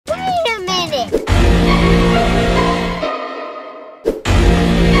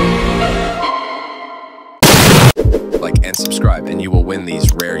subscribe and you will win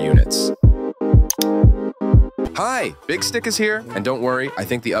these rare units. Hi, Big Stick is here, and don't worry, I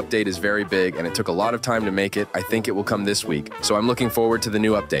think the update is very big and it took a lot of time to make it. I think it will come this week, so I'm looking forward to the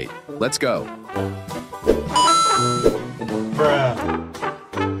new update. Let's go. Bruh.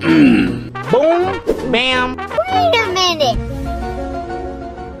 Boom, bam. Wait a minute.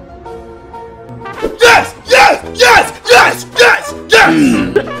 Yes! Yes! Yes! Yes! Yes! Yes!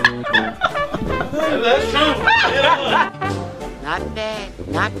 That's true. Not bad,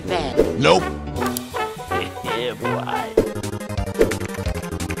 not bad. Nope. Yeah, boy.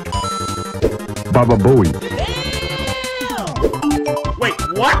 Baba Booey. Wait,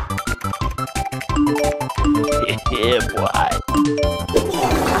 what? Yeah, boy.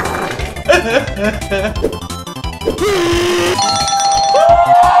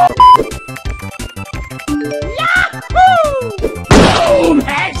 Boom!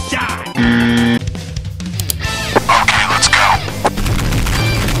 Headshot! Okay, let's go.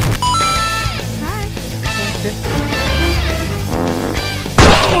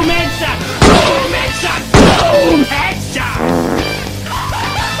 Boom! Headshot! Boom! Headshot! Boom! Headshot!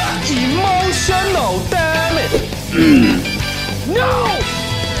 Emotional damage. No!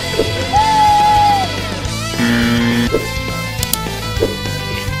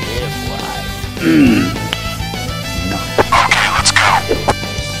 Yeah, boy. Okay, let's go.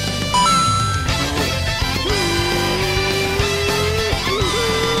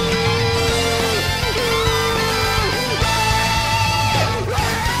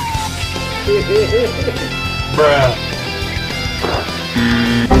 Bruh.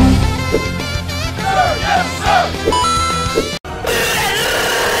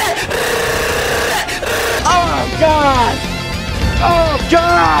 Oh, God! Oh,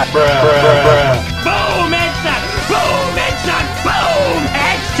 God! Bruh. Boom! Headshot! Boom! Headshot! Boom!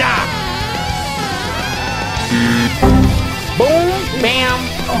 Headshot! Boom, bam,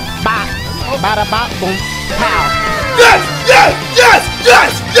 bop, bada bop, boom, pow. Yes! Yes! Yes!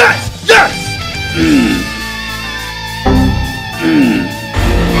 Yes! Yes! Yes!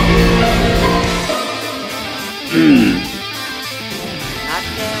 Not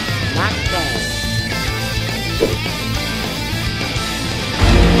bad, not bad.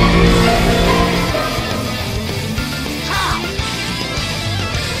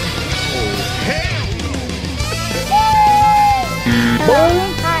 Boom,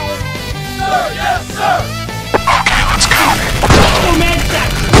 Yes, sir! Okay, let's go. Boom! Headshot!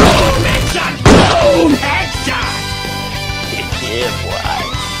 Boom! Headshot! Boom! Headshot! yeah, boy.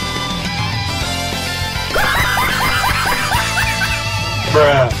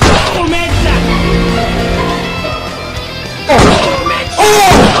 Bruh. Boom! Headshot!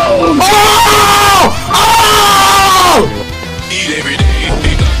 Boom! Headshot! Boom! Eat every day.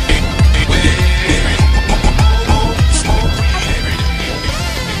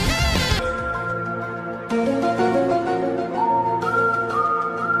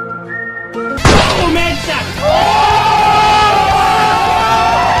 Boom! Headshot!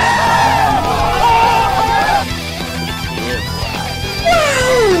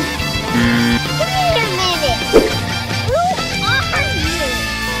 Wait a minute. Who are you?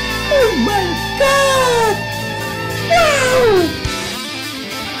 Oh my God!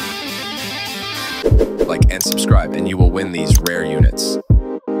 Like and subscribe and you will win these rare units.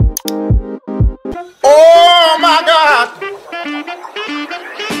 Oh my God!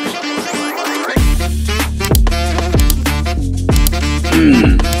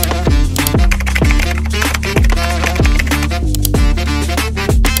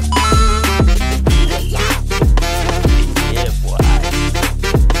 Yeah, boy.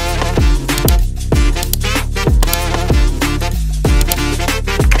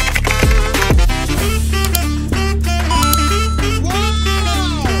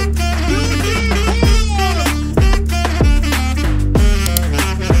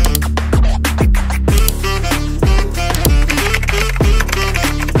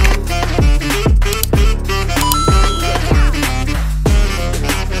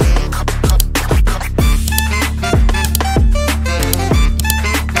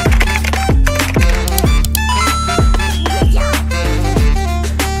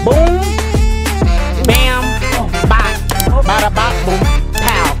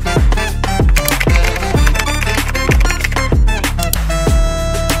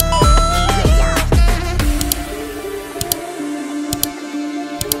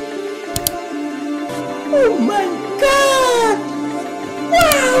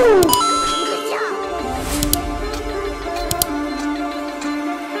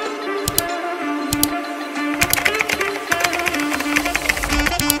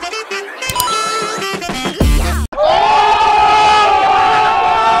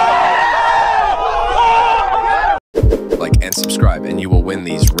 and you will win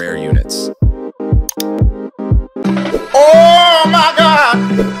these rare units. Oh my God!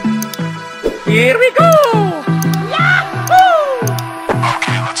 Here we go!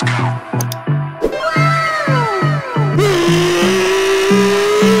 Okay, let's go.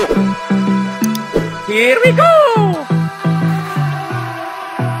 Here we go!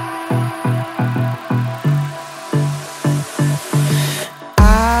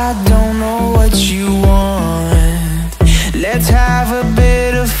 I don't know what you want. Let's have a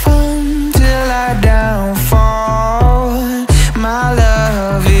bit of fun till I downfall. My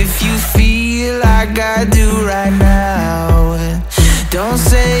love, if you feel like I do right now, don't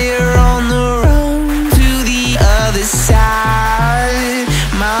say you're on the run to the other side.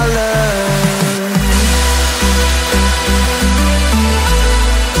 My love.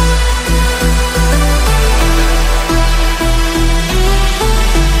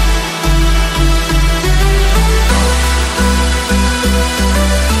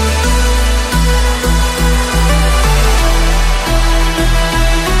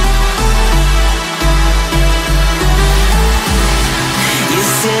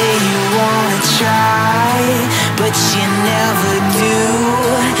 But you never do.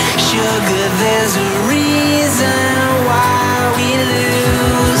 Sugar, there's a reason why we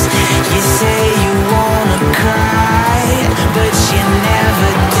lose. You say you wanna cry, but you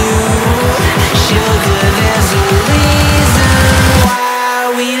never do. Sugar, there's a reason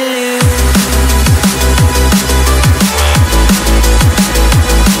why we lose.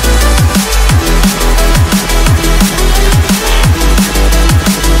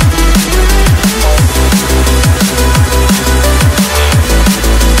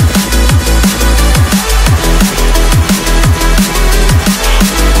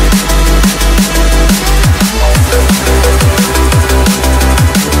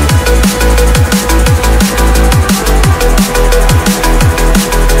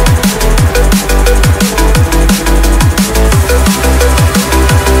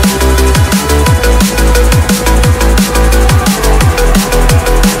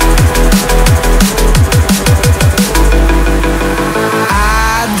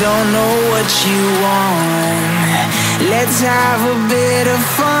 Let's have a bit of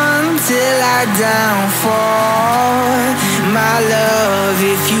fun till I downfall. My love,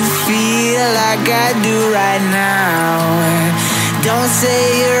 if you feel like I do right now, don't say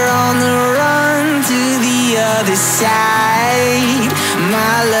you're on the run to the other side.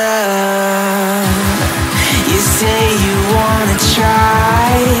 My love, you say you wanna try,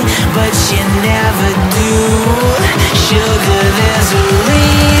 but you never do. Sugar, there's a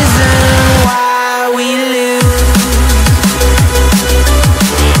reason why we lose.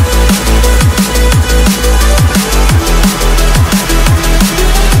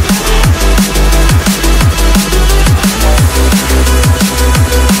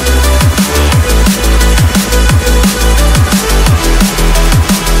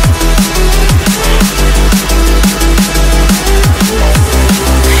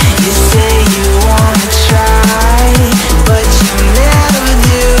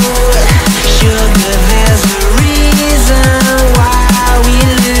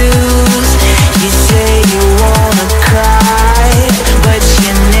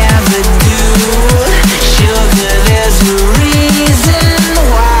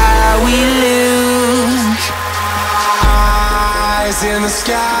 In the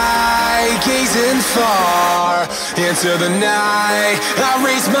sky, gazing far into the night, I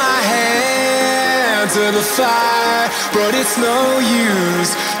raise my hand to the fire, but it's no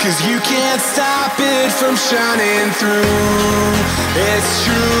use, 'cause you can't stop it from shining through. It's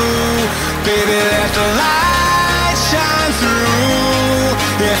true, baby, let the light shine through.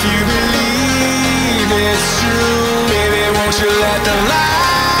 If you believe it's true, baby, won't you let the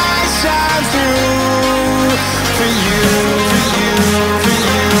light shine through for you, for you, for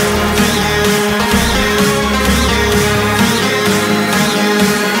you, for you, for you, for you, for you, for you,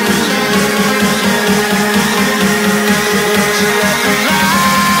 won't you let the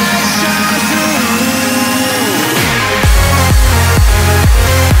light shine through?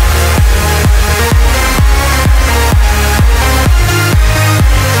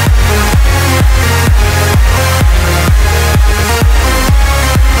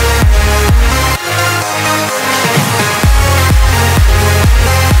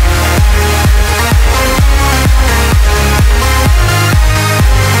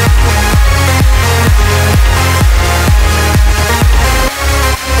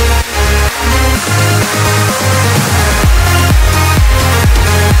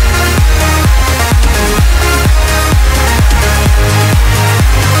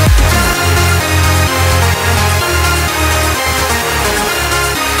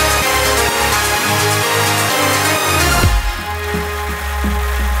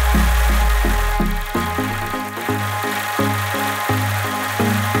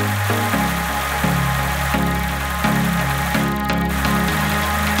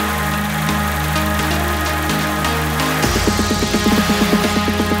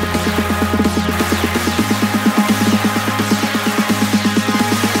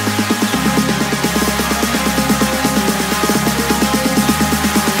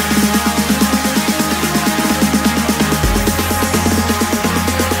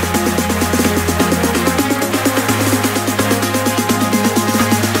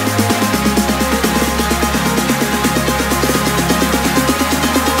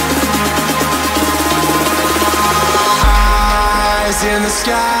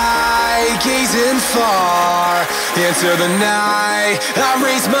 sky, gazing far into the night. I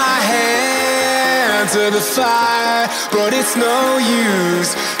raise my hand to the fire, but it's no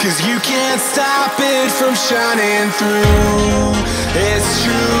use, 'cause you can't stop it from shining through. It's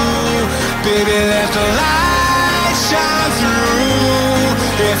true, baby, let the light shine through.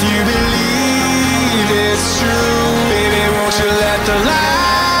 If you believe it's true, baby, won't you let the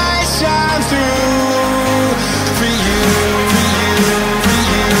light shine through for you, for you, for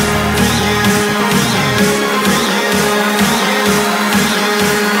you, for you, for you, for you, for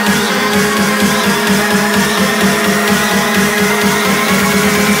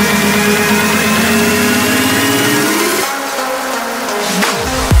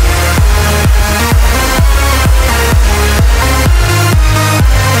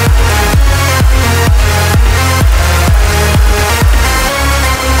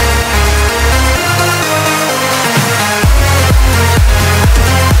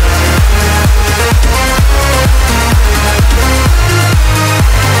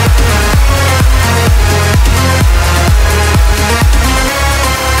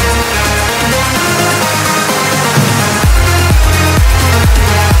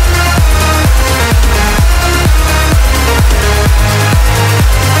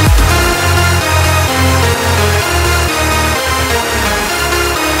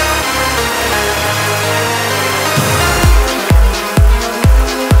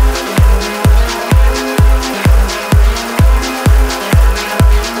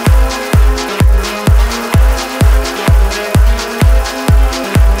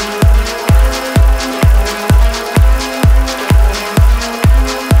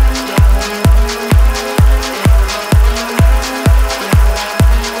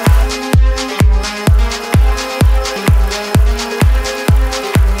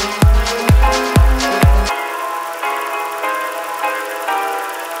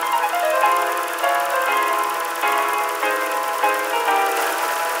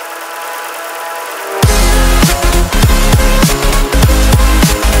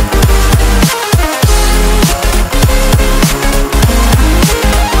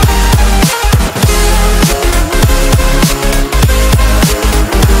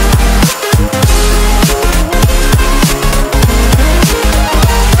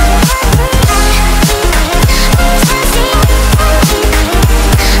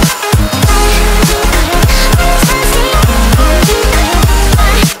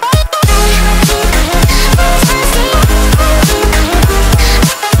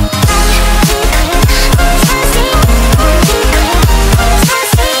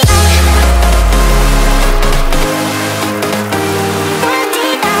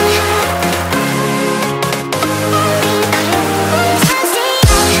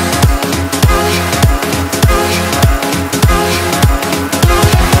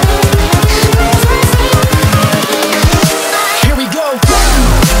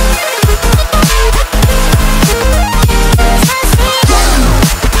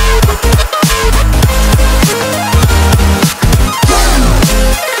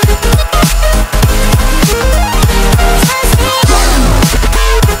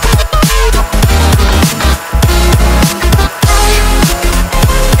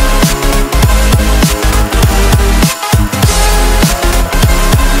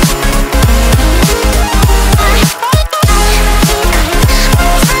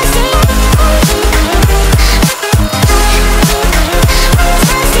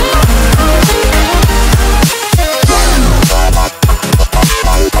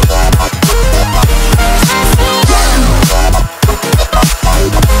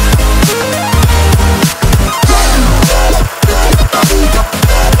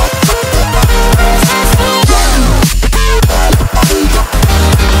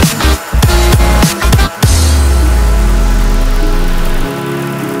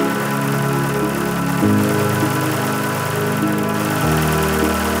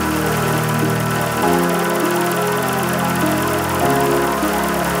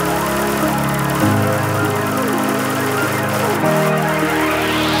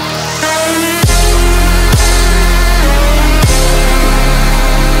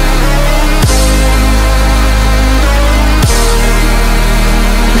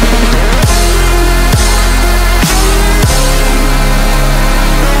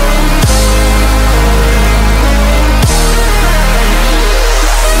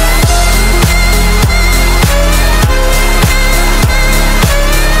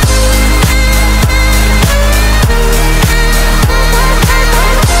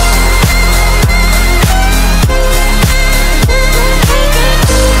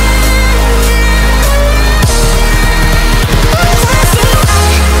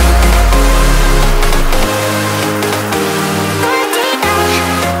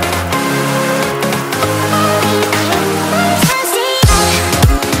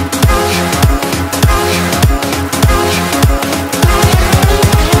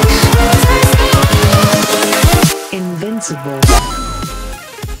possible.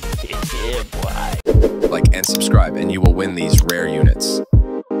 Like and subscribe, and you will win these rare units.